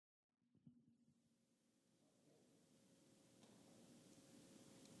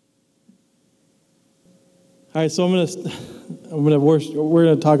All right, so we're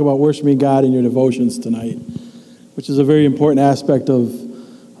gonna talk about worshiping God in your devotions tonight, which is a very important aspect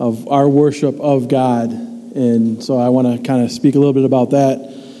of our worship of God. And so I want to kind of speak a little bit about that.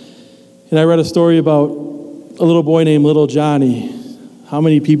 And I read a story about a little boy named Little Johnny. How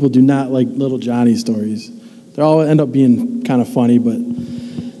many people do not like Little Johnny stories? They all end up being kind of funny, but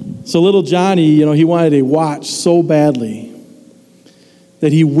so Little Johnny, he wanted a watch so badly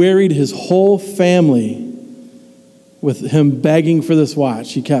that he worried his whole family with him begging for this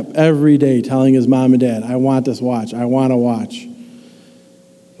watch. He kept every day telling his mom and dad, I want this watch, I want a watch.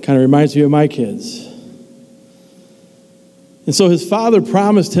 Kind of reminds me of my kids. And so his father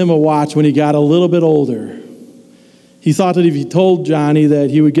promised him a watch when he got a little bit older. He thought that if he told Johnny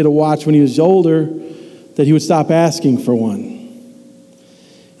that he would get a watch when he was older, that he would stop asking for one.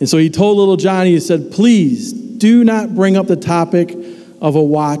 And so he told little Johnny, he said, please do not bring up the topic of a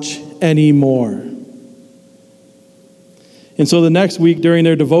watch anymore. And so the next week during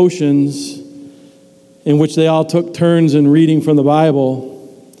their devotions, in which they all took turns in reading from the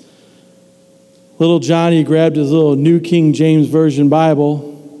Bible, little Johnny grabbed his little New King James Version Bible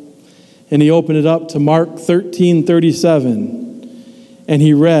and he opened it up to Mark 13:37, and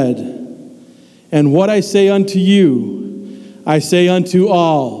he read, and what I say unto you, I say unto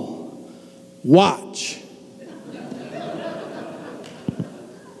all, watch.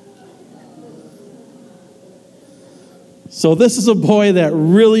 So this is a boy that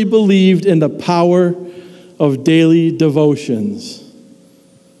really believed in the power of daily devotions.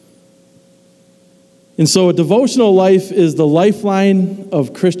 And so a devotional life is the lifeline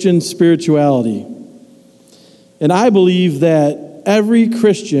of Christian spirituality. And I believe that every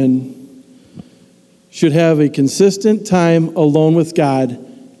Christian should have a consistent time alone with God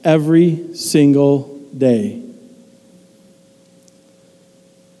every single day.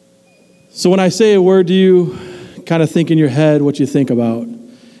 So when I say a word to you, kind of think in your head what you think about.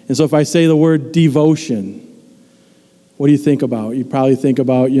 And so if I say the word devotion, what do you think about? You probably think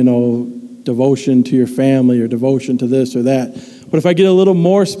about, devotion to your family or devotion to this or that. But if I get a little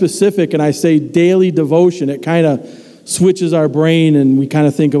more specific and I say daily devotion, it kind of switches our brain and we kind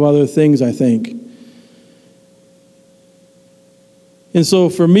of think of other things, I think. And so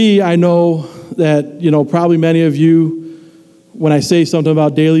for me, I know that, probably many of you, when I say something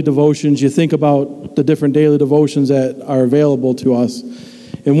about daily devotions, you think about the different daily devotions that are available to us.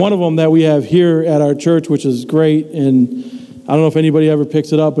 And one of them that we have here at our church, which is great, and I don't know if anybody ever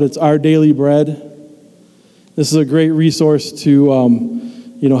picks it up, but it's Our Daily Bread. This is a great resource to,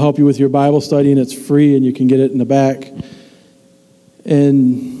 help you with your Bible study, and it's free, and you can get it in the back.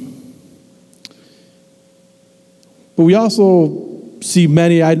 But we also see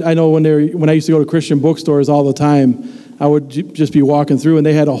many. I know when I used to go to Christian bookstores all the time, I would just be walking through, and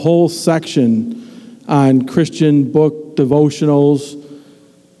they had a whole section on Christian book devotionals.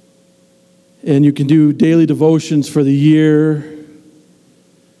 And you can do daily devotions for the year.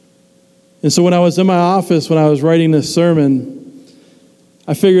 And so when I was in my office, when I was writing this sermon,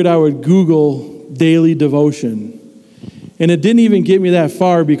 I figured I would Google daily devotion. And it didn't even get me that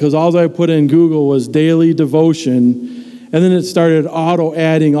far because all I put in Google was daily devotion. And then it started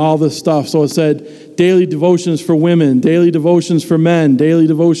auto-adding all this stuff. So it said daily devotions for women, daily devotions for men, daily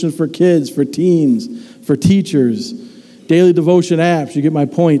devotions for kids, for teens, for teachers, daily devotion apps. You get my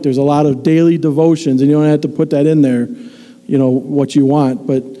point. There's a lot of daily devotions, and you don't have to put that in there, what you want.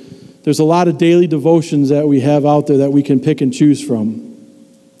 But there's a lot of daily devotions that we have out there that we can pick and choose from.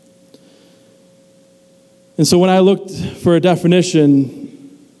 And so when I looked for a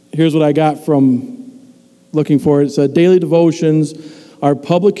definition, here's what I got from looking for it. It said, daily devotions are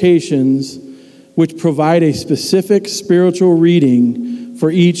publications which provide a specific spiritual reading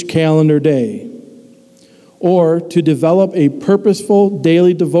for each calendar day, or to develop a purposeful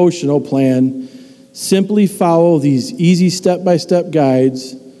daily devotional plan. Simply follow these easy step-by-step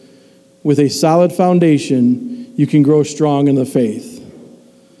guides. With a solid foundation, you can grow strong in the faith.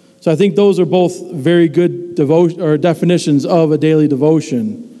 So I think those are both very good definitions of a daily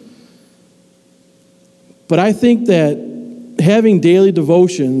devotion. But I think that having daily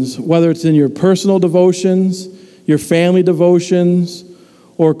devotions, whether it's in your personal devotions, your family devotions,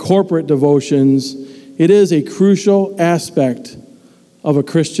 or corporate devotions, it is a crucial aspect of a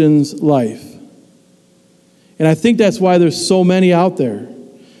Christian's life. And I think that's why there's so many out there,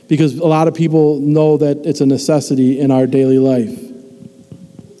 because a lot of people know that it's a necessity in our daily life.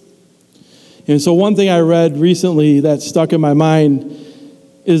 And so one thing I read recently that stuck in my mind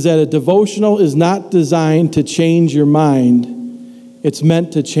is that a devotional is not designed to change your mind. It's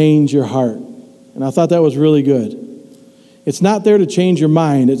meant to change your heart. And I thought that was really good. It's not there to change your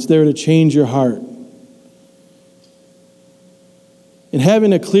mind. It's there to change your heart. And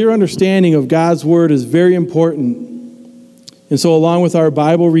having a clear understanding of God's word is very important. And so along with our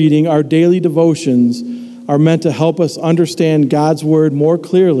Bible reading, our daily devotions are meant to help us understand God's word more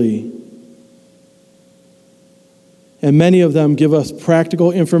clearly. And many of them give us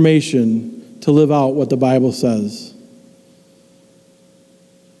practical information to live out what the Bible says.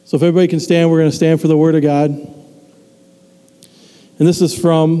 So if everybody can stand, we're going to stand for the word of God. And this is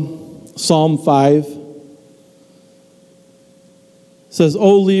from Psalm 5. It says,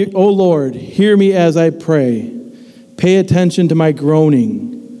 O Lord, hear me as I pray. Pay attention to my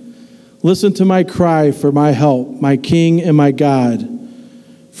groaning. Listen to my cry for my help, my King and my God.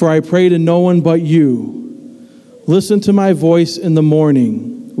 For I pray to no one but you. Listen to my voice in the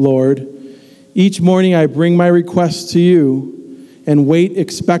morning, Lord. Each morning I bring my requests to you and wait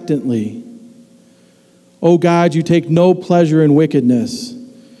expectantly. O God, you take no pleasure in wickedness.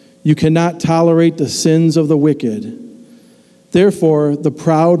 You cannot tolerate the sins of the wicked. Therefore, the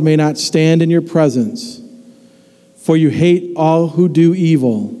proud may not stand in your presence, for you hate all who do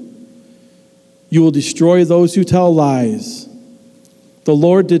evil. You will destroy those who tell lies. The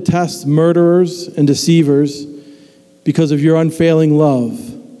Lord detests murderers and deceivers. Because of your unfailing love,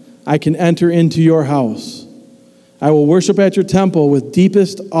 I can enter into your house. I will worship at your temple with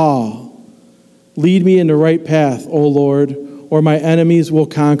deepest awe. Lead me in the right path, O Lord, or my enemies will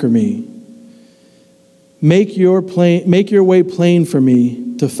conquer me. Make your way plain for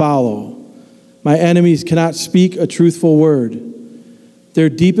me to follow. My enemies cannot speak a truthful word. Their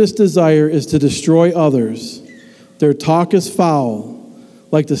deepest desire is to destroy others. Their talk is foul,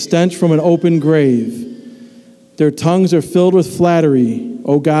 like the stench from an open grave. Their tongues are filled with flattery.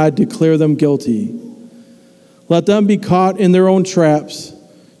 O God, declare them guilty. Let them be caught in their own traps.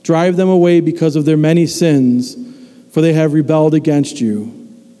 Drive them away because of their many sins, for they have rebelled against you.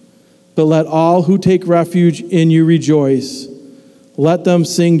 But let all who take refuge in you rejoice. Let them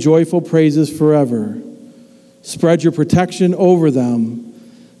sing joyful praises forever. Spread your protection over them,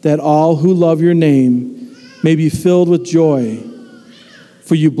 that all who love your name may be filled with joy.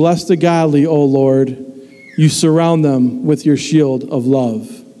 For you bless the godly, O Lord. You surround them with your shield of love.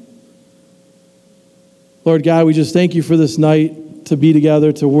 Lord God, we just thank you for this night to be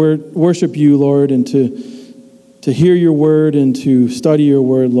together, to worship you, Lord, and to hear your word and to study your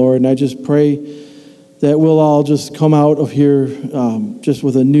word, Lord. And I just pray that we'll all just come out of here just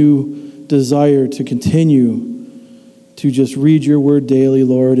with a new desire to continue to just read your word daily,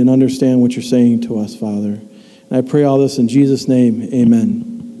 Lord, and understand what you're saying to us, Father. And I pray all this in Jesus' name, amen.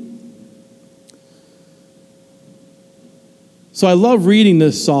 So I love reading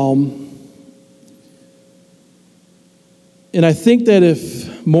this psalm, and I think that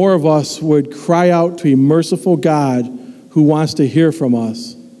if more of us would cry out to a merciful God who wants to hear from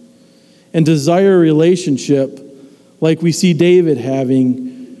us and desire a relationship like we see David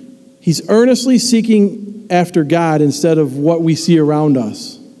having, he's earnestly seeking after God instead of what we see around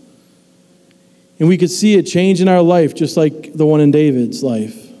us. And we could see a change in our life just like the one in David's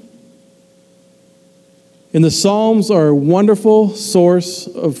life. And the Psalms are a wonderful source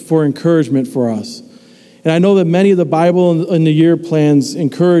for encouragement for us. And I know that many of the Bible and the year plans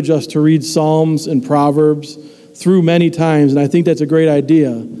encourage us to read Psalms and Proverbs through many times, and I think that's a great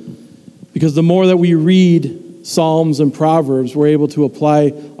idea. Because the more that we read Psalms and Proverbs, we're able to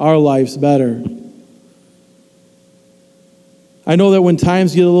apply our lives better. I know that when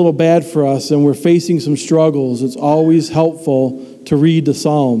times get a little bad for us and we're facing some struggles, it's always helpful to read the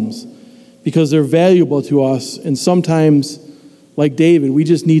Psalms, because they're valuable to us. And sometimes, like David, we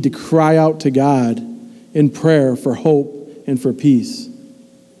just need to cry out to God in prayer for hope and for peace.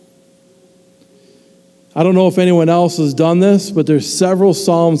 I don't know if anyone else has done this, but there's several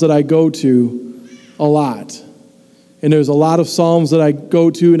Psalms that I go to a lot. And there's a lot of Psalms that I go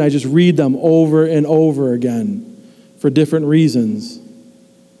to and I just read them over and over again for different reasons.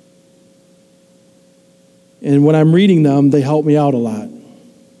 And when I'm reading them, they help me out a lot.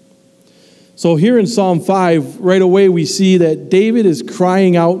 So here in Psalm 5, right away we see that David is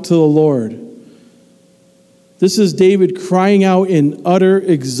crying out to the Lord. This is David crying out in utter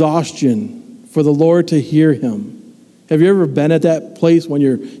exhaustion for the Lord to hear him. Have you ever been at that place when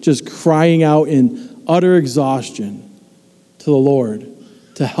you're just crying out in utter exhaustion to the Lord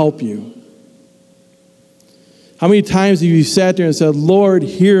to help you? How many times have you sat there and said, Lord,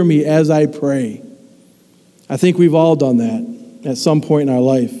 hear me as I pray? I think we've all done that at some point in our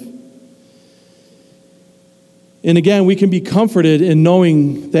life. And again, we can be comforted in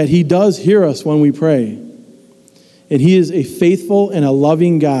knowing that he does hear us when we pray. And he is a faithful and a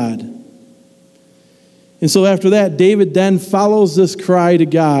loving God. And so after that, David then follows this cry to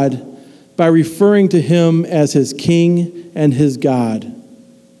God by referring to him as his King and his God.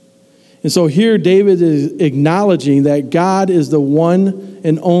 And so here David is acknowledging that God is the one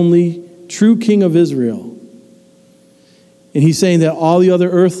and only true king of Israel. And he's saying that all the other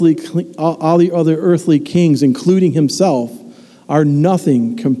earthly kings, including himself, are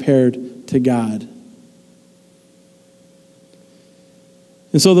nothing compared to God.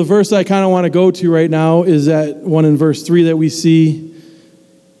 And so the verse I kind of want to go to right now is that one in verse 3 that we see.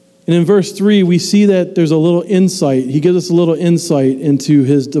 And in verse 3, we see that there's a little insight. He gives us a little insight into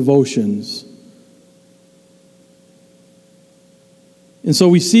his devotions. And so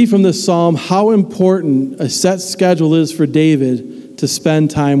we see from this psalm how important a set schedule is for David to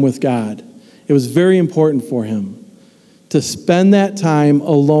spend time with God. It was very important for him to spend that time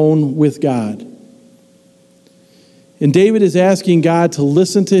alone with God. And David is asking God to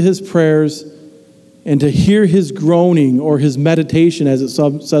listen to his prayers and to hear his groaning or his meditation, as it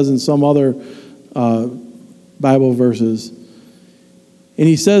says in some other Bible verses. And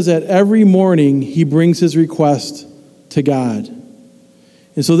he says that every morning he brings his request to God.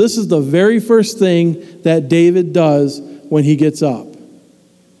 And so this is the very first thing that David does when he gets up.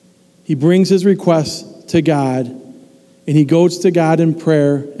 He brings his request to God, and he goes to God in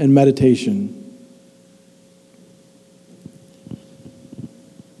prayer and meditation.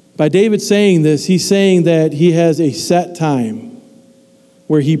 By David saying this, he's saying that he has a set time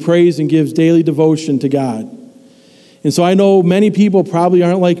where he prays and gives daily devotion to God. And so I know many people probably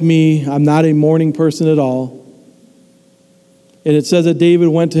aren't like me. I'm not a morning person at all. And it says that David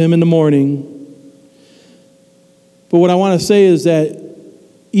went to him in the morning. But what I want to say is that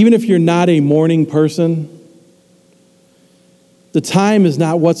even if you're not a morning person, the time is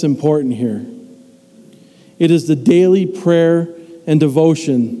not what's important here. It is the daily prayer and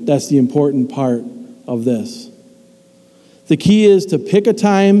devotion that's the important part of this. The key is to pick a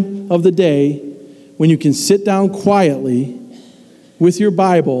time of the day when you can sit down quietly with your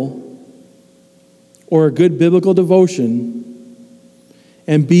Bible or a good biblical devotion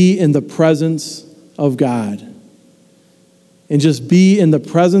and be in the presence of God. And just be in the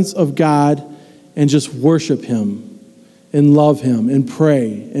presence of God and just worship him and love him and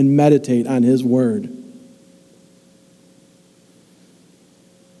pray and meditate on his word.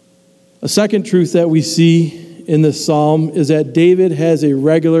 A second truth that we see in this psalm is that David has a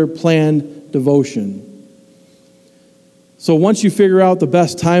regular planned devotion. So once you figure out the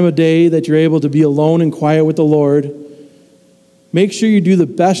best time of day that you're able to be alone and quiet with the Lord, make sure you do the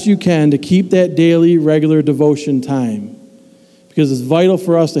best you can to keep that daily, regular devotion time. Because it's vital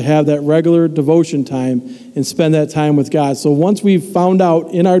for us to have that regular devotion time and spend that time with God. So once we've found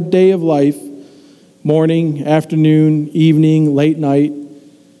out in our day of life, morning, afternoon, evening, late night,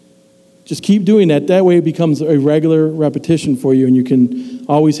 just keep doing that. That way it becomes a regular repetition for you, and you can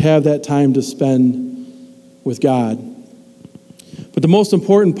always have that time to spend with God. But the most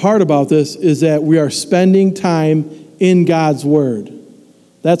important part about this is that we are spending time in God's Word.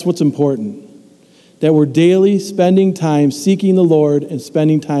 That's what's important. That we're daily spending time seeking the Lord and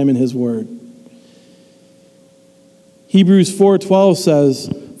spending time in His Word. Hebrews 4:12 says,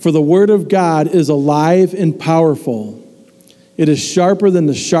 "For the Word of God is alive and powerful. It is sharper than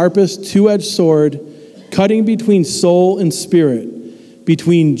the sharpest two-edged sword, cutting between soul and spirit,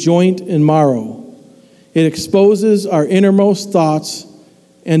 between joint and marrow. It exposes our innermost thoughts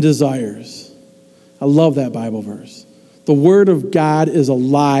and desires." I love that Bible verse. The Word of God is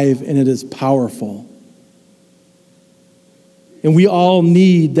alive and it is powerful. And we all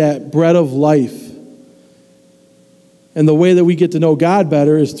need that bread of life. And the way that we get to know God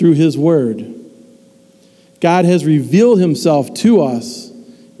better is through His Word. God has revealed Himself to us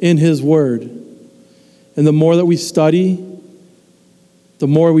in His Word. And the more that we study, the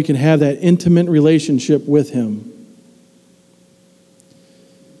more we can have that intimate relationship with Him.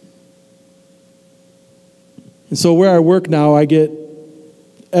 And so where I work now,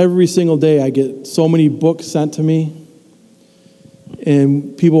 every single day, I get so many books sent to me.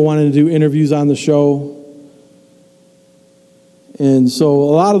 And people wanting to do interviews on the show. And so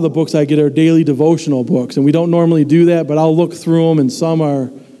a lot of the books I get are daily devotional books. And we don't normally do that, but I'll look through them, and some are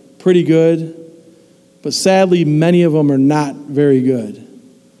pretty good. But sadly, many of them are not very good.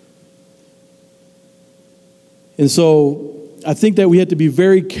 And so I think that we have to be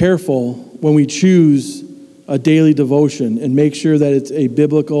very careful when we choose a daily devotion and make sure that it's a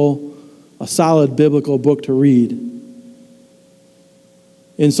solid biblical book to read.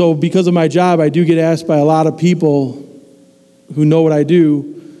 And so because of my job, I do get asked by a lot of people who know what I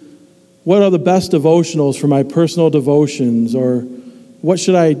do, what are the best devotionals for my personal devotions, or what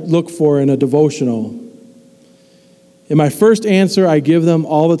should I look for in a devotional? And my first answer I give them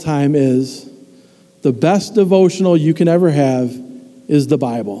all the time is, the best devotional you can ever have is the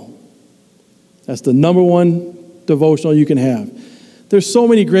Bible. That's the number one devotional you can have. There's so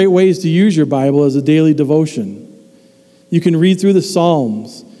many great ways to use your Bible as a daily devotion. You can read through the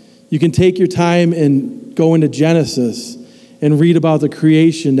Psalms. You can take your time and go into Genesis and read about the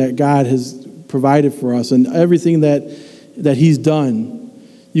creation that God has provided for us and everything that He's done.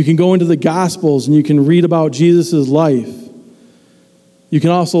 You can go into the Gospels and you can read about Jesus' life. You can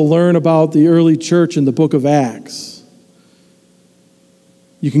also learn about the early church in the book of Acts.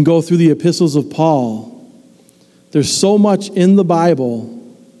 You can go through the epistles of Paul. There's so much in the Bible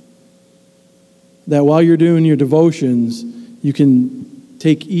that while you're doing your devotions, you can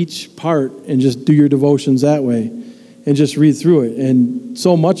take each part and just do your devotions that way and just read through it. And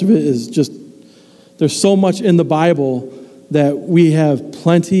so much of it is just, there's so much in the Bible that we have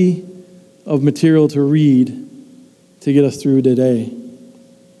plenty of material to read to get us through today.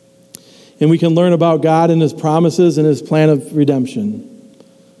 And we can learn about God and His promises and His plan of redemption.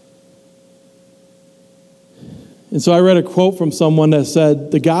 And so I read a quote from someone that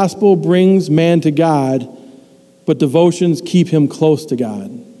said, "The gospel brings man to God, but devotions keep him close to God."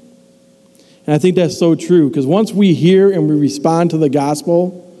 And I think that's so true, because once we hear and we respond to the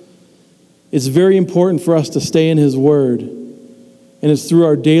gospel, it's very important for us to stay in His Word. And it's through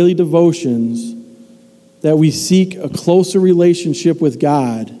our daily devotions that we seek a closer relationship with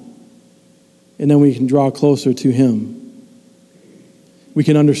God, and then we can draw closer to Him. We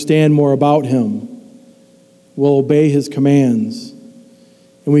can understand more about Him. We'll obey His commands,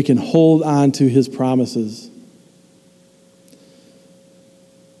 and we can hold on to His promises.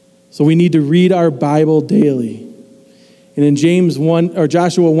 So we need to read our Bible daily. And in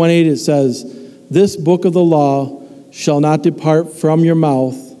Joshua 1:8 it says, "This book of the law shall not depart from your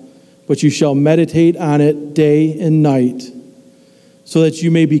mouth, but you shall meditate on it day and night, so that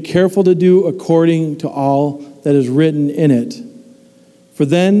you may be careful to do according to all that is written in it. For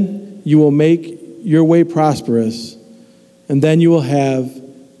then you will make your way prosperous, and then you will have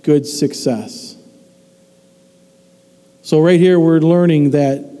good success." So right here we're learning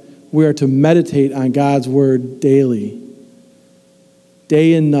that we are to meditate on God's Word daily.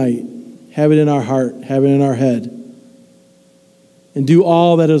 Day and night. Have it in our heart. Have it in our head. And do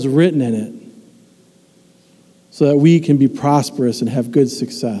all that is written in it so that we can be prosperous and have good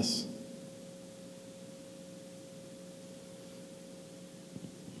success.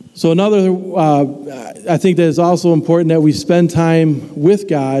 So I think that it's also important that we spend time with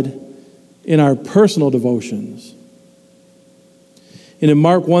God in our personal devotions. And in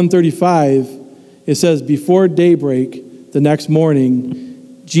Mark 1:35, it says, "Before daybreak the next morning,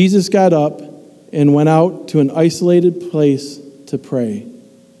 Jesus got up and went out to an isolated place to pray."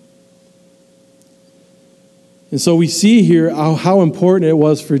 And so we see here how important it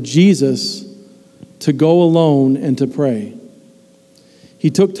was for Jesus to go alone and to pray. He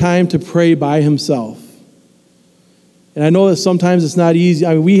took time to pray by Himself. And I know that sometimes it's not easy.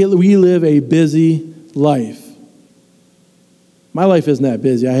 I mean, we live a busy life. My life isn't that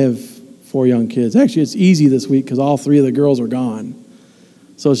busy. I have 4 young kids. Actually, it's easy this week because all 3 of the girls are gone.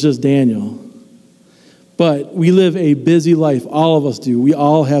 So it's just Daniel. But we live a busy life. All of us do. We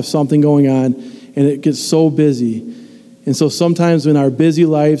all have something going on, and it gets so busy. And so sometimes in our busy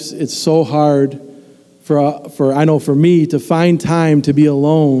lives, it's so hard for me to find time to be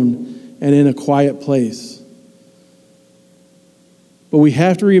alone and in a quiet place. But we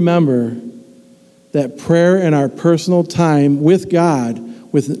have to remember that prayer and our personal time with God,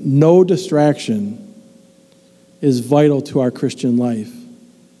 with no distraction, is vital to our Christian life.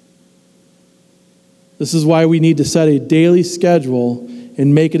 This is why we need to set a daily schedule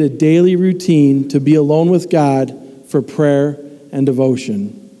and make it a daily routine to be alone with God for prayer and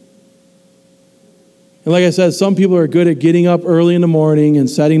devotion. And like I said, some people are good at getting up early in the morning and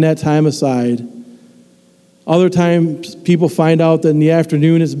setting that time aside. Other times, people find out that in the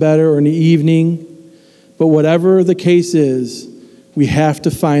afternoon is better or in the evening. But whatever the case is, we have to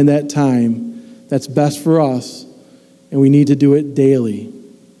find that time that's best for us, and we need to do it daily.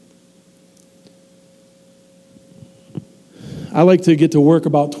 I like to get to work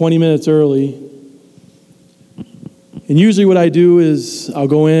about 20 minutes early. And usually what I do is I'll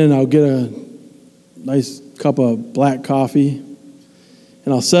go in and I'll get a nice cup of black coffee,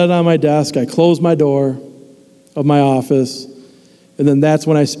 and I'll set it on my desk. I close my door of my office, and then that's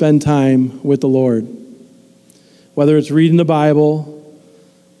when I spend time with the Lord. Whether it's reading the Bible,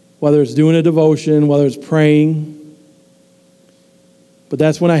 whether it's doing a devotion, whether it's praying. But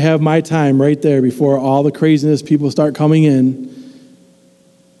that's when I have my time right there before all the craziness, people start coming in.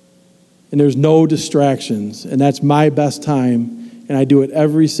 And there's no distractions. And that's my best time. And I do it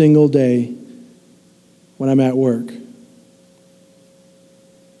every single day. when I'm at work.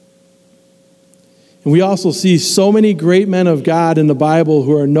 And we also see so many great men of God in the Bible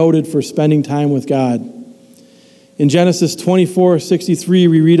who are noted for spending time with God. In Genesis 24:63,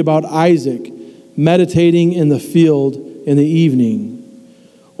 we read about Isaac meditating in the field in the evening.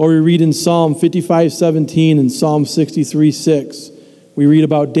 Or we read in Psalm 55:17 and Psalm 63:6, we read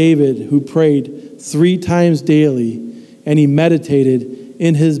about David who prayed 3 times daily, and he meditated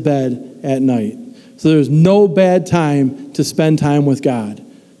in his bed at night. So there's no bad time to spend time with God.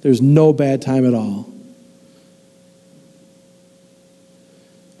 There's no bad time at all.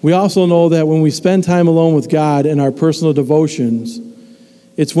 We also know that when we spend time alone with God in our personal devotions,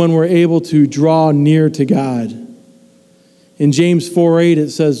 it's when we're able to draw near to God. In James 4:8, it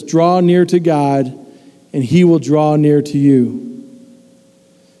says, "Draw near to God, and he will draw near to you."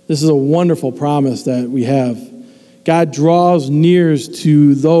 This is a wonderful promise that we have. God draws near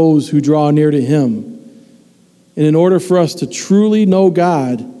to those who draw near to him. And in order for us to truly know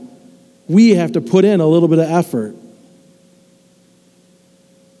God, we have to put in a little bit of effort.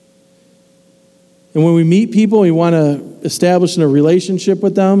 And when we meet people and we want to establish a relationship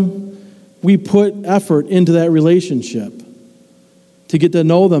with them, we put effort into that relationship to get to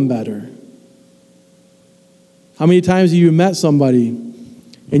know them better. How many times have you met somebody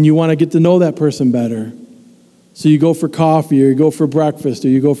and you want to get to know that person better? So you go for coffee, or you go for breakfast, or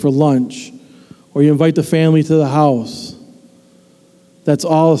you go for lunch, or you invite the family to the house. That's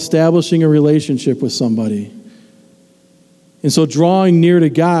all establishing a relationship with somebody. And so drawing near to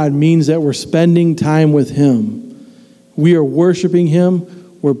God means that we're spending time with him. We are worshiping him,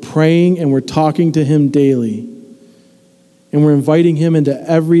 we're praying, and we're talking to him daily. And we're inviting him into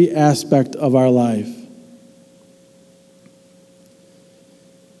every aspect of our life.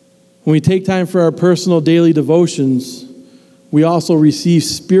 When we take time for our personal daily devotions, we also receive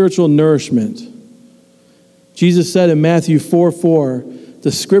spiritual nourishment. Jesus said in Matthew 4:4,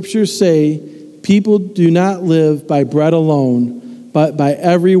 "The scriptures say, people do not live by bread alone, but by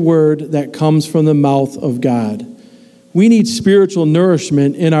every word that comes from the mouth of God." We need spiritual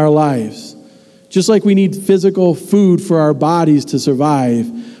nourishment in our lives. Just like we need physical food for our bodies to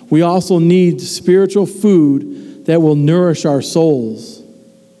survive, we also need spiritual food that will nourish our souls.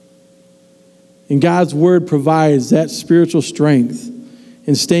 And God's word provides that spiritual strength.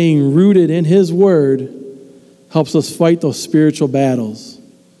 And staying rooted in his word helps us fight those spiritual battles.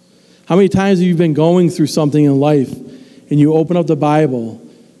 How many times have you been going through something in life and you open up the Bible?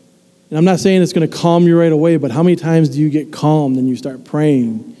 And I'm not saying it's going to calm you right away, but how many times do you get calmed and you start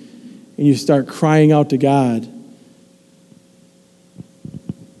praying and you start crying out to God?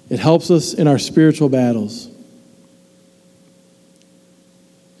 It helps us in our spiritual battles.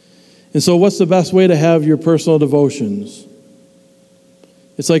 And so what's the best way to have your personal devotions?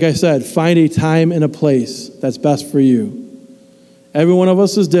 It's like I said, find a time and a place that's best for you. Every one of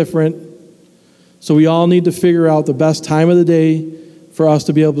us is different, so we all need to figure out the best time of the day for us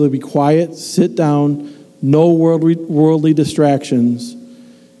to be able to be quiet, sit down, no worldly distractions,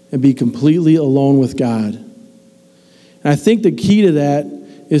 and be completely alone with God. And I think the key to that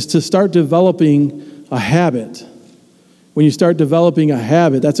is to start developing a habit. When you start developing a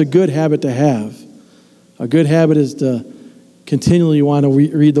habit, that's a good habit to have. A good habit is to continually want to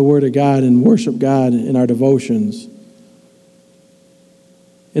read the Word of God and worship God in our devotions.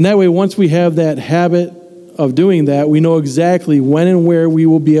 And that way, once we have that habit of doing that, we know exactly when and where we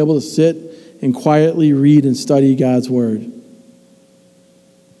will be able to sit and quietly read and study God's Word.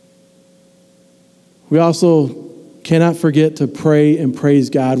 We also cannot forget to pray and praise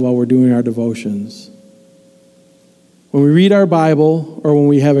God while we're doing our devotions. When we read our Bible, or when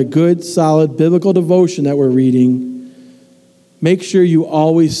we have a good, solid biblical devotion that we're reading, make sure you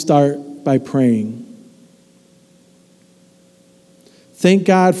always start by praying. Thank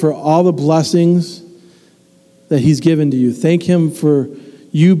God for all the blessings that he's given to you. Thank him for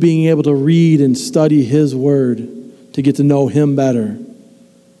you being able to read and study his word to get to know him better.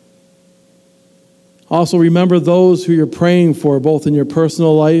 Also, remember those who you're praying for, both in your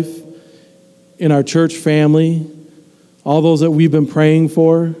personal life, in our church family, all those that we've been praying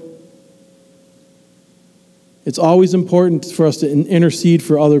for. It's always important for us to intercede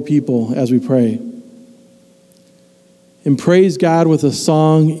for other people as we pray. And praise God with a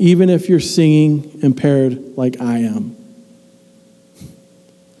song, even if you're singing impaired like I am.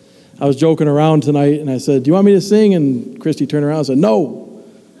 I was joking around tonight, and I said, "Do you want me to sing?" And Christy turned around and said, "No,"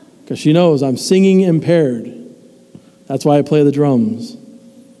 because she knows I'm singing impaired. That's why I play the drums.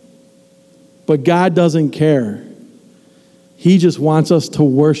 But God doesn't care. He just wants us to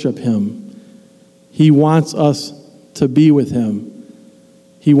worship him. He wants us to be with him.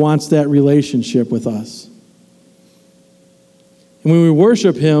 He wants that relationship with us. And when we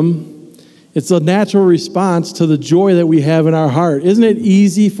worship him, it's a natural response to the joy that we have in our heart. Isn't it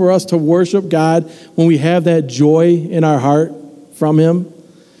easy for us to worship God when we have that joy in our heart from him?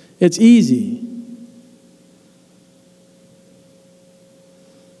 It's easy.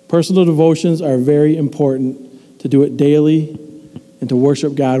 Personal devotions are very important to do it daily and to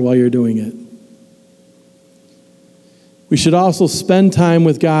worship God while you're doing it. We should also spend time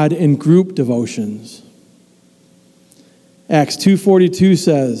with God in group devotions. Acts 2:42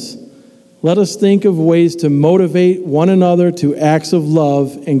 says, "Let us think of ways to motivate one another to acts of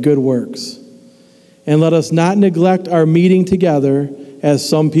love and good works. And let us not neglect our meeting together as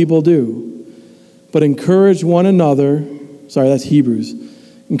some people do, but encourage one another." Sorry, that's Hebrews.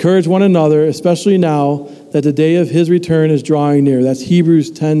 "Encourage one another, especially now that the day of his return is drawing near." That's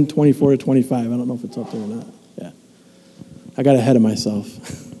Hebrews 10:24-25. I don't know if it's up there or not. Yeah. I got ahead of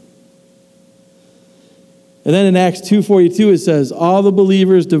myself. And then in Acts 2:42 it says, "All the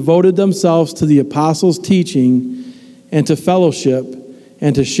believers devoted themselves to the apostles' teaching and to fellowship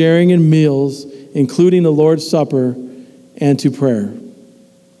and to sharing in meals, including the Lord's Supper, and to prayer."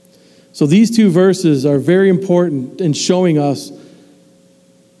 So these two verses are very important in showing us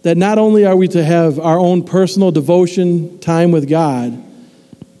that not only are we to have our own personal devotion time with God,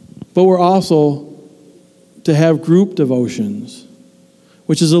 but we're also to have group devotions,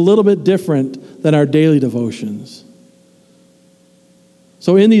 which is a little bit different than our daily devotions.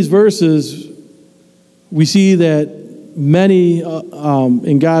 So in these verses, we see that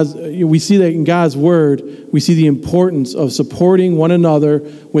in God's word, we see the importance of supporting one another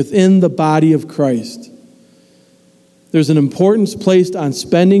within the body of Christ. There's an importance placed on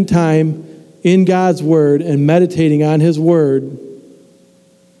spending time in God's word and meditating on his word,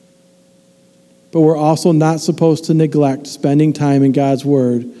 but we're also not supposed to neglect spending time in God's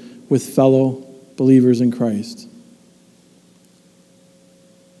word with fellow believers in Christ.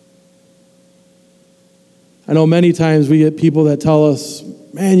 I know many times we get people that tell us,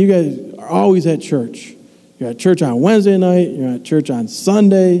 "Man, you guys are always at church. You're at church on Wednesday night, you're at church on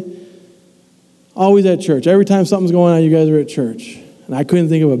Sunday, always at church. Every time something's going on, you guys are at church." And I couldn't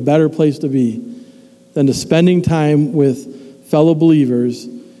think of a better place to be than to spending time with fellow believers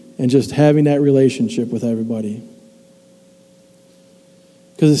and just having that relationship with everybody.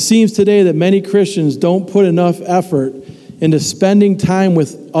 Because it seems today that many Christians don't put enough effort into spending time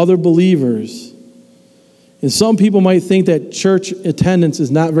with other believers. And some people might think that church attendance is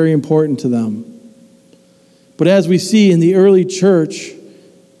not very important to them. But as we see in the early church,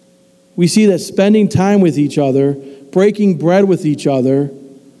 we see that spending time with each other, breaking bread with each other,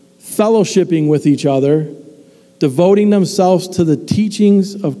 fellowshipping with each other, devoting themselves to the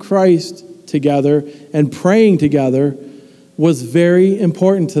teachings of Christ together, and praying together was very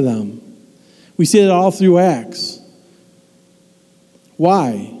important to them. We see it all through Acts.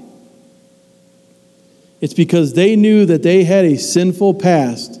 Why? It's because they knew that they had a sinful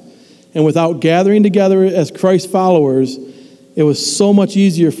past, and without gathering together as Christ followers, it was so much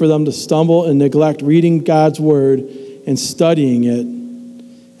easier for them to stumble and neglect reading God's word and studying it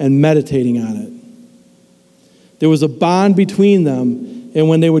and meditating on it. There was a bond between them. And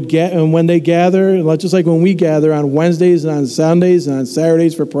when they gather, just like when we gather on Wednesdays and on Sundays and on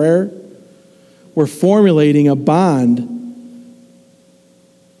Saturdays for prayer, we're formulating a bond.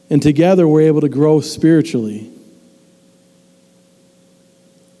 And together we're able to grow spiritually.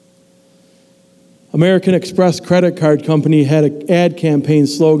 American Express Credit Card Company had an ad campaign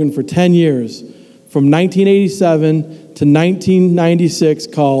slogan for 10 years, from 1987 to 1996,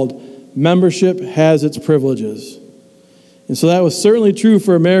 called "Membership Has Its Privileges." And so that was certainly true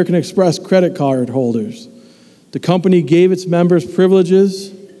for American Express credit card holders. The company gave its members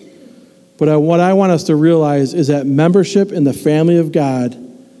privileges, but what I want us to realize is that membership in the family of God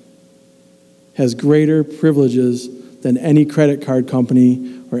has greater privileges than any credit card company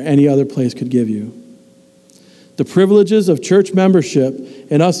or any other place could give you. The privileges of church membership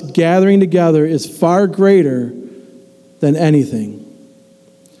and us gathering together is far greater than anything.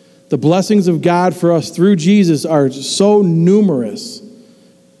 The blessings of God for us through Jesus are so numerous,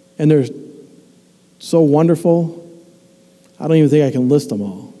 and they're so wonderful. I don't even think I can list them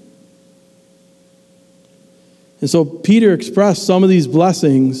all. And so Peter expressed some of these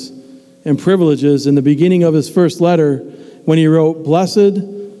blessings and privileges in the beginning of his first letter when he wrote, "Blessed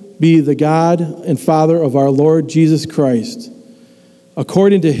be the God and Father of our Lord Jesus Christ.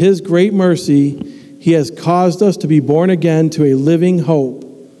 According to his great mercy, he has caused us to be born again to a living hope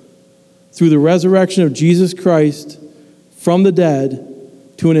through the resurrection of Jesus Christ from the dead,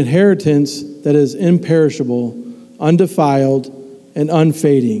 to an inheritance that is imperishable, undefiled, and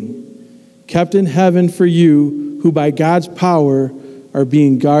unfading, kept in heaven for you, who by God's power are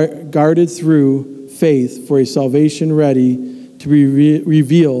being guarded through faith for a salvation ready to be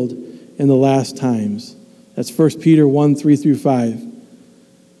revealed in the last times. That's 1 Peter 1, 3 through 5.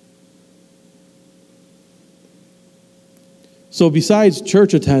 So besides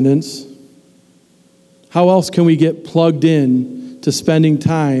church attendance, how else can we get plugged in to spending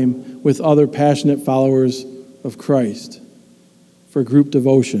time with other passionate followers of Christ for group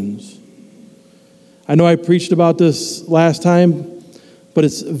devotions? I know I preached about this last time, but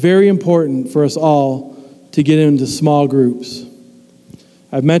it's very important for us all to get into small groups.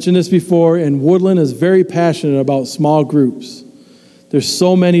 I've mentioned this before, and Woodland is very passionate about small groups. There's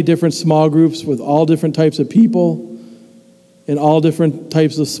so many different small groups with all different types of people in all different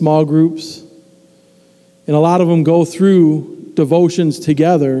types of small groups. And a lot of them go through devotions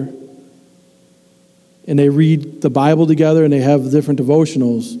together, and they read the Bible together, and they have different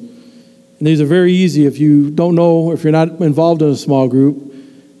devotionals. And these are very easy. If you don't know, if you're not involved in a small group,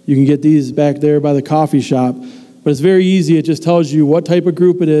 you can get these back there by the coffee shop. But it's very easy. It just tells you what type of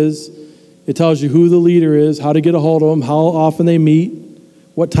group it is. It tells you who the leader is, how to get a hold of them, how often they meet,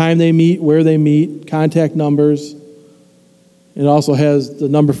 what time they meet, where they meet, contact numbers. It also has the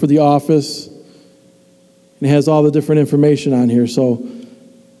number for the office. And it has all the different information on here. So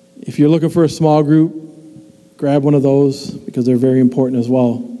if you're looking for a small group, grab one of those because they're very important as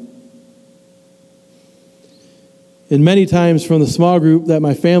well. And many times from the small group that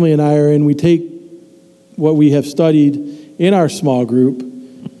my family and I are in, we take what we have studied in our small group,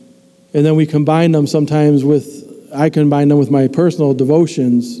 and then we combine them sometimes I combine them with my personal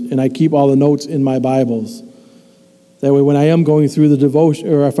devotions, and I keep all the notes in my Bibles. That way when I am going through the devotion,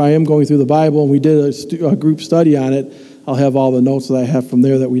 or if I am going through the Bible and we did a group study on it, I'll have all the notes that I have from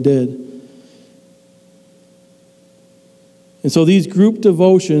there that we did. And so these group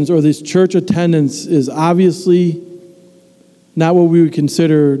devotions or this church attendance is obviously not what we would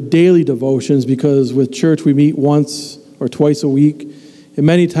consider daily devotions, because with church we meet once or twice a week. And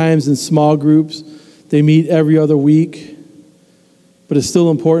many times in small groups, they meet every other week. But it's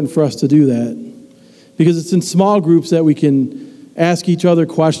still important for us to do that, because it's in small groups that we can ask each other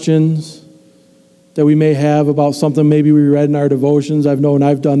questions that we may have about something maybe we read in our devotions. I've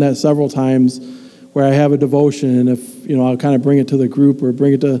done that several times where I have a devotion, and if, I'll kind of bring it to the group or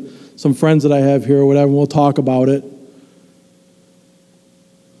bring it to some friends that I have here or whatever, and we'll talk about it.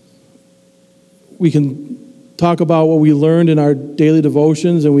 We can talk about what we learned in our daily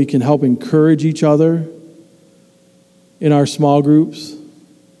devotions, and we can help encourage each other in our small groups.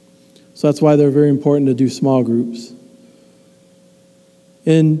 So that's why they're very important to do small groups.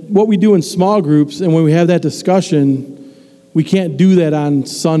 And what we do in small groups, and when we have that discussion, we can't do that on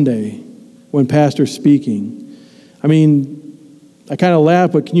Sunday when pastor's speaking. I kind of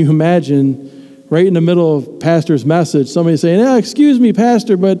laugh, but can you imagine right in the middle of pastor's message, somebody saying, excuse me,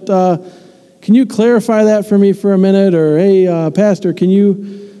 pastor, but can you clarify that for me for a minute? Or, hey, pastor, can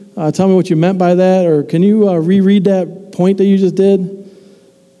you tell me what you meant by that? Or can you reread that point that you just did?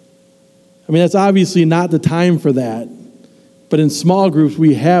 That's obviously not the time for that. But in small groups,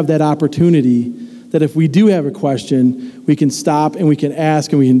 we have that opportunity that if we do have a question, we can stop and we can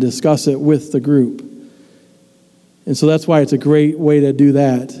ask and we can discuss it with the group. And so that's why it's a great way to do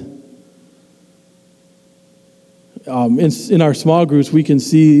that. In our small groups, we can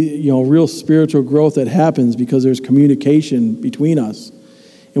see, real spiritual growth that happens because there's communication between us.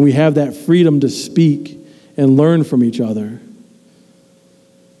 And we have that freedom to speak and learn from each other.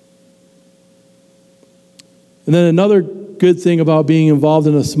 And then another good thing about being involved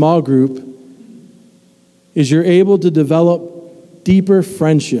in a small group is you're able to develop deeper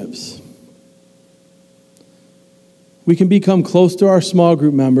friendships. We can become close to our small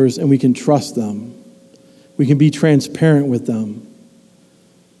group members and we can trust them. We can be transparent with them.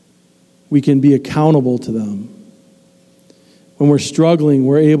 We can be accountable to them. When we're struggling,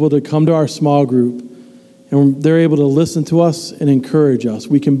 we're able to come to our small group and they're able to listen to us and encourage us.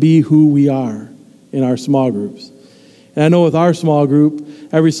 We can be who we are in our small groups. And I know with our small group,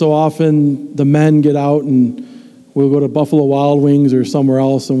 every so often the men get out and we'll go to Buffalo Wild Wings or somewhere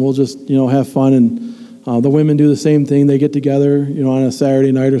else and we'll just, have fun. And the women do the same thing. They get together, on a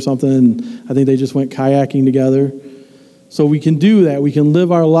Saturday night or something. And I think they just went kayaking together. So we can do that. We can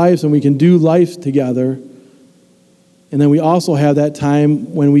live our lives and we can do life together. And then we also have that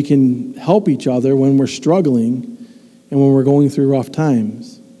time when we can help each other when we're struggling and when we're going through rough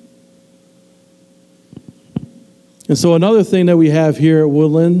times. And so another thing that we have here at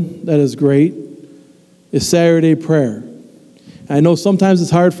Woodland that is great is Saturday prayer. And I know sometimes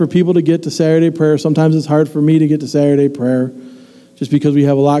it's hard for people to get to Saturday prayer. Sometimes it's hard for me to get to Saturday prayer just because we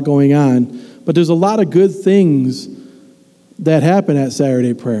have a lot going on. But But there's a lot of good things that happen at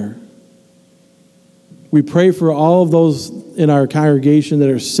Saturday prayer. We pray for all of those in our congregation that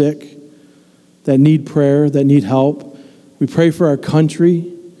are sick, that need prayer, that need help. We pray for our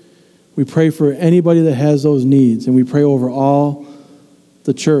country. We pray for anybody that has those needs. And we pray over all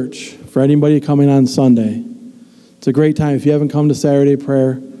the church, for anybody coming on Sunday. It's a great time. If you haven't come to Saturday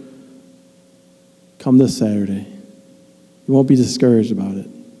prayer, come this Saturday. You won't be discouraged about it.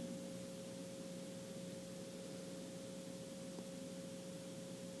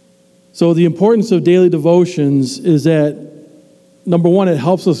 So the importance of daily devotions is that, number one, it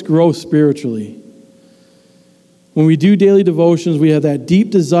helps us grow spiritually. When we do daily devotions, we have that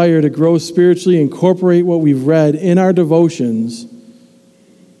deep desire to grow spiritually, incorporate what we've read in our devotions.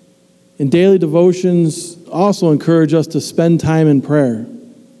 And daily devotions also encourage us to spend time in prayer.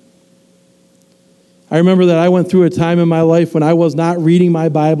 I remember that I went through a time in my life when I was not reading my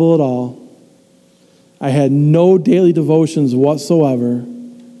Bible at all. I had no daily devotions whatsoever.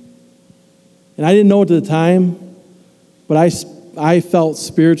 And I didn't know it at the time, but I felt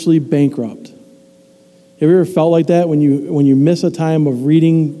spiritually bankrupt. Have you ever felt like that when you miss a time of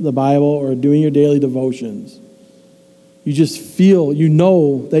reading the Bible or doing your daily devotions? You just feel, you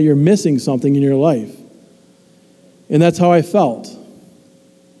know that you're missing something in your life. And that's how I felt.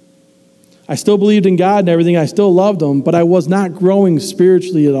 I still believed in God and everything. I still loved Him, but I was not growing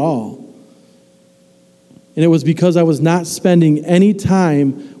spiritually at all. And it was because I was not spending any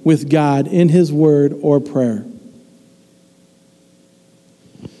time with God in His Word or prayer.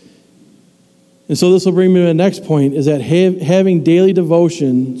 And so this will bring me to the next point, is that having daily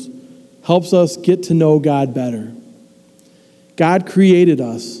devotions helps us get to know God better. God created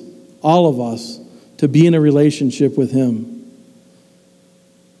us, all of us, to be in a relationship with Him.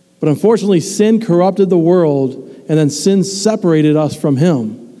 But unfortunately, sin corrupted the world, and then sin separated us from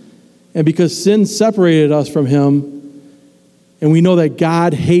Him. And because sin separated us from Him, and we know that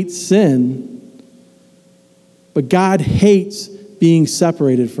God hates sin, but God hates being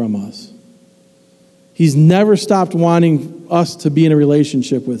separated from us. He's never stopped wanting us to be in a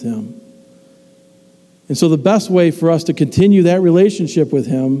relationship with Him. And so the best way for us to continue that relationship with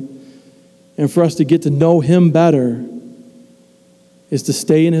Him and for us to get to know Him better is to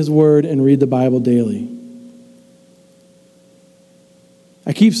stay in His Word and read the Bible daily.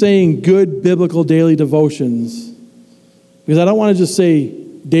 I keep saying good biblical daily devotions because I don't want to just say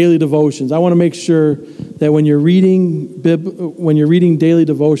daily devotions. I want to make sure that when you're reading daily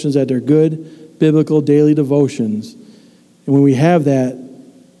devotions, that they're good biblical daily devotions. And when we have that, it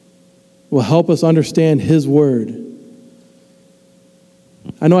will help us understand His Word.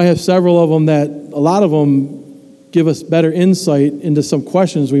 I know I have several of them that a lot of them give us better insight into some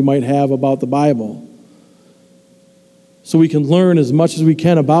questions we might have about the Bible. So we can learn as much as we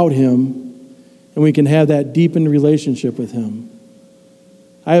can about Him, and we can have that deepened relationship with Him.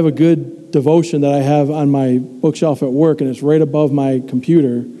 I have a good devotion that I have on my bookshelf at work, and it's right above my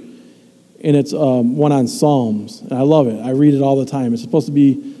computer, and it's one on Psalms, and I love it. I read it all the time. It's supposed to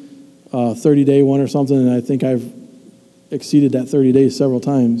be a 30-day one or something, and I think I've exceeded that 30 days several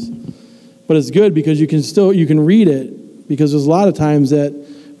times. But it's good because you can read it, because there's a lot of times that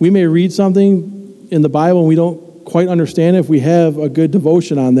we may read something in the Bible and we don't quite understand it. If we have a good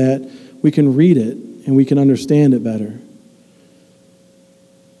devotion on that, we can read it and we can understand it better.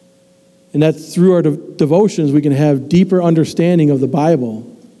 And that's through our devotions we can have deeper understanding of the Bible.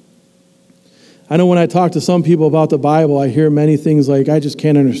 I know when I talk to some people about the Bible, I hear many things like, I just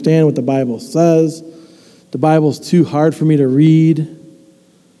can't understand what the Bible says. The Bible's too hard for me to read.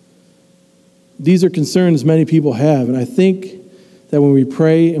 These are concerns many people have, and I think that when we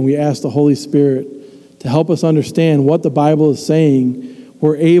pray and we ask the Holy Spirit to help us understand what the Bible is saying,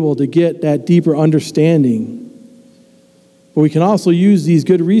 we're able to get that deeper understanding. But we can also use these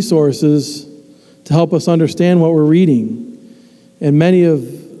good resources to help us understand what we're reading. And many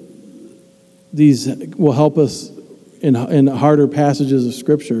of these will help us in harder passages of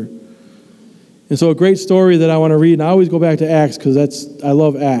Scripture. And so a great story that I want to read, and I always go back to Acts because I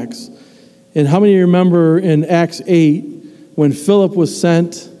love Acts. And how many of you remember in Acts 8 when Philip was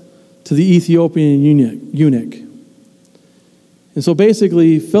sent to the Ethiopian eunuch? And so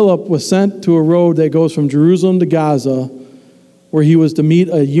basically, Philip was sent to a road that goes from Jerusalem to Gaza, where he was to meet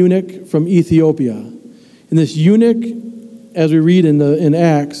a eunuch from Ethiopia. And this eunuch, as we read in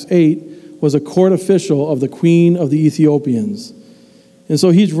Acts 8, was a court official of the queen of the Ethiopians. And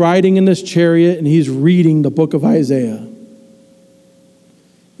so he's riding in this chariot and he's reading the book of Isaiah.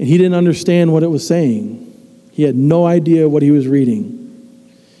 And he didn't understand what it was saying. He had no idea what he was reading.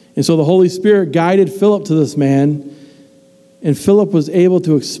 And so the Holy Spirit guided Philip to this man, And Philip was able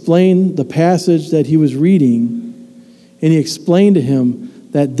to explain the passage that he was reading, and he explained to him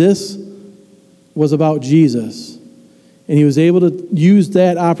that this was about Jesus. And he was able to use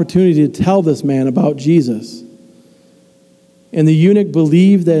that opportunity to tell this man about Jesus. And the eunuch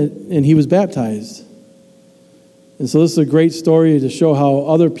believed that, and he was baptized. And so this is a great story to show how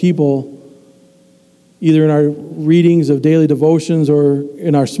other people, either in our readings of daily devotions or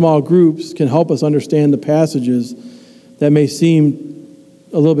in our small groups, can help us understand the passages that may seem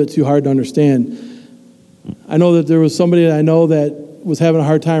a little bit too hard to understand. I know that there was somebody that I know that was having a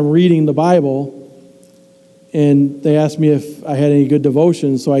hard time reading the Bible, and they asked me if I had any good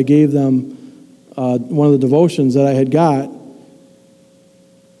devotions, so I gave them one of the devotions that I had got.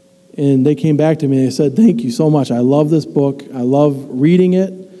 And they came back to me and they said, "Thank you so much. I love this book. I love reading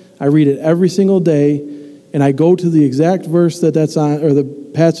it. I read it every single day, and I go to the exact verse that's on, or the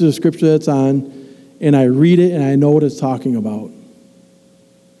passage of Scripture that's on, and I read it and I know what it's talking about."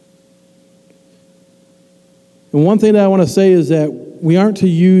 And one thing that I want to say is that we aren't to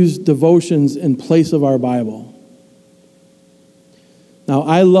use devotions in place of our Bible. Now,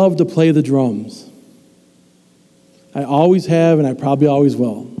 I love to play the drums. I always have, and I probably always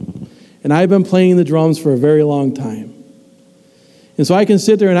will. And I've been playing the drums for a very long time. And so I can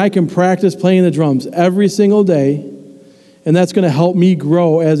sit there and I can practice playing the drums every single day, and that's going to help me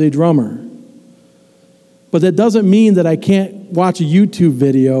grow as a drummer. But that doesn't mean that I can't watch a YouTube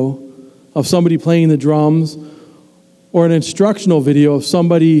video of somebody playing the drums or an instructional video of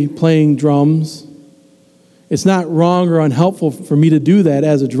somebody playing drums. It's not wrong or unhelpful for me to do that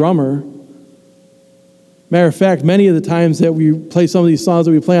as a drummer. Matter of fact, many of the times that we play some of these songs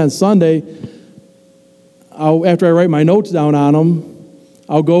that we play on Sunday, after I write my notes down on them,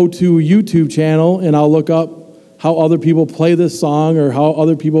 I'll go to a YouTube channel and I'll look up how other people play this song or how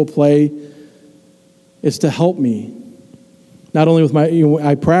other people play. It's to help me. Not only with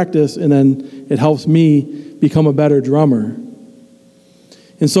I practice, and then it helps me become a better drummer.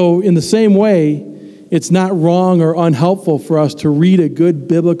 And so in the same way, it's not wrong or unhelpful for us to read a good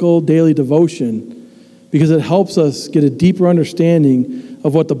biblical daily devotion, because it helps us get a deeper understanding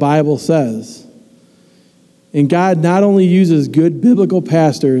of what the Bible says. And God not only uses good biblical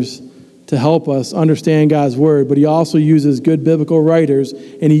pastors to help us understand God's word, but he also uses good biblical writers,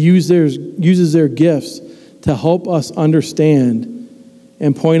 and he uses their gifts to help us understand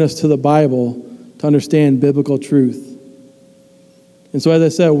and point us to the Bible to understand biblical truth. And so, as I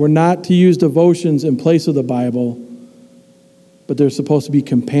said, we're not to use devotions in place of the Bible, but they're supposed to be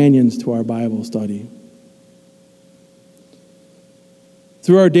companions to our Bible study.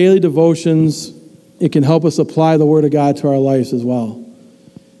 Through our daily devotions, it can help us apply the Word of God to our lives as well.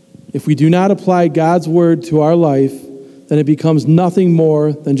 If we do not apply God's Word to our life, then it becomes nothing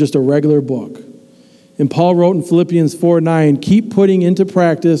more than just a regular book. And Paul wrote in Philippians 4:9, "Keep putting into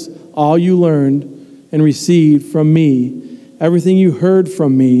practice all you learned and received from me, everything you heard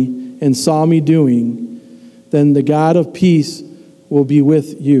from me and saw me doing, then the God of peace will be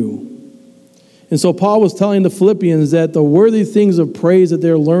with you." And so Paul was telling the Philippians that the worthy things of praise that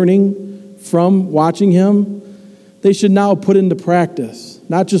they're learning from watching him, they should now put into practice,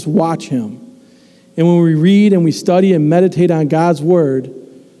 not just watch him. And when we read and we study and meditate on God's word,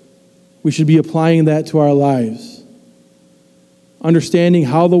 we should be applying that to our lives. Understanding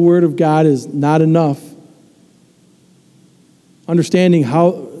how the word of God is not enough. Understanding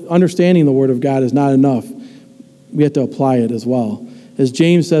the word of God is not enough. We have to apply it as well. As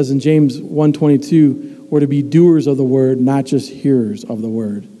James says in James 1:22, we're to be doers of the word, not just hearers of the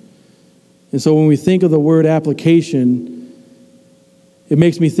word. And so when we think of the word application, it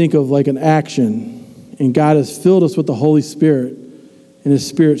makes me think of like an action. And God has filled us with the Holy Spirit, and his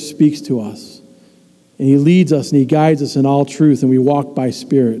Spirit speaks to us. And he leads us and he guides us in all truth, and we walk by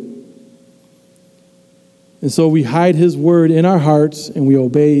Spirit. And so we hide his word in our hearts, and we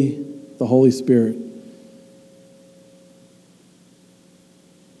obey the Holy Spirit.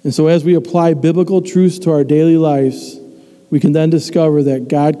 And so as we apply biblical truths to our daily lives, we can then discover that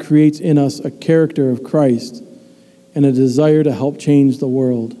God creates in us a character of Christ and a desire to help change the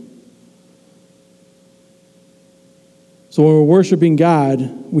world. So when we're worshiping God,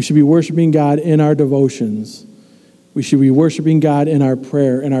 we should be worshiping God in our devotions. We should be worshiping God in our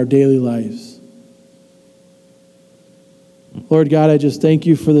prayer, in our daily lives. Lord God, I just thank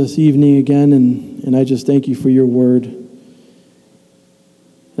you for this evening again, and I just thank you for your word.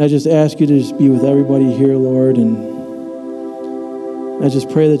 And I just ask you to just be with everybody here, Lord, and I just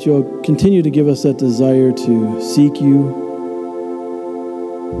pray that you'll continue to give us that desire to seek you,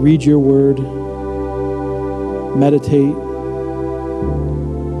 read your word, meditate,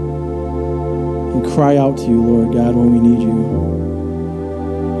 and and cry out to you, Lord God, when we need you.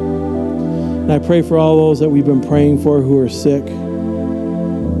 And I pray for all those that we've been praying for who are sick.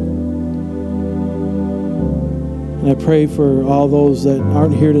 And I pray for all those that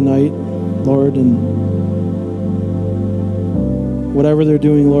aren't here tonight, Lord, and whatever they're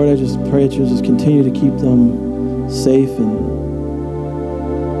doing, Lord, I just pray that you'll just continue to keep them safe.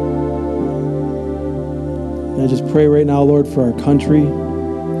 And I just pray right now, Lord, for our country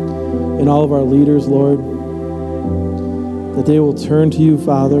and all of our leaders, Lord, that they will turn to you,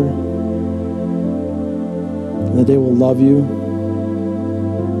 Father, and that they will love you,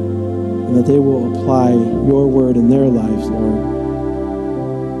 and that they will apply your word in their lives, Lord.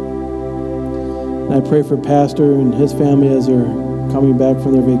 And I pray for Pastor and his family as they're coming back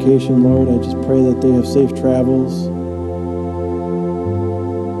from their vacation, Lord. I just pray that they have safe travels.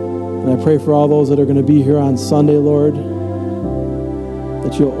 And I pray for all those that are going to be here on Sunday, Lord,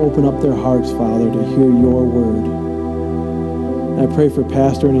 that you'll open up their hearts, Father, to hear your word. And I pray for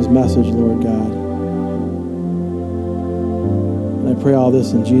Pastor and his message, Lord God. And I pray all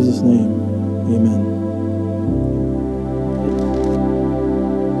this in Jesus' name.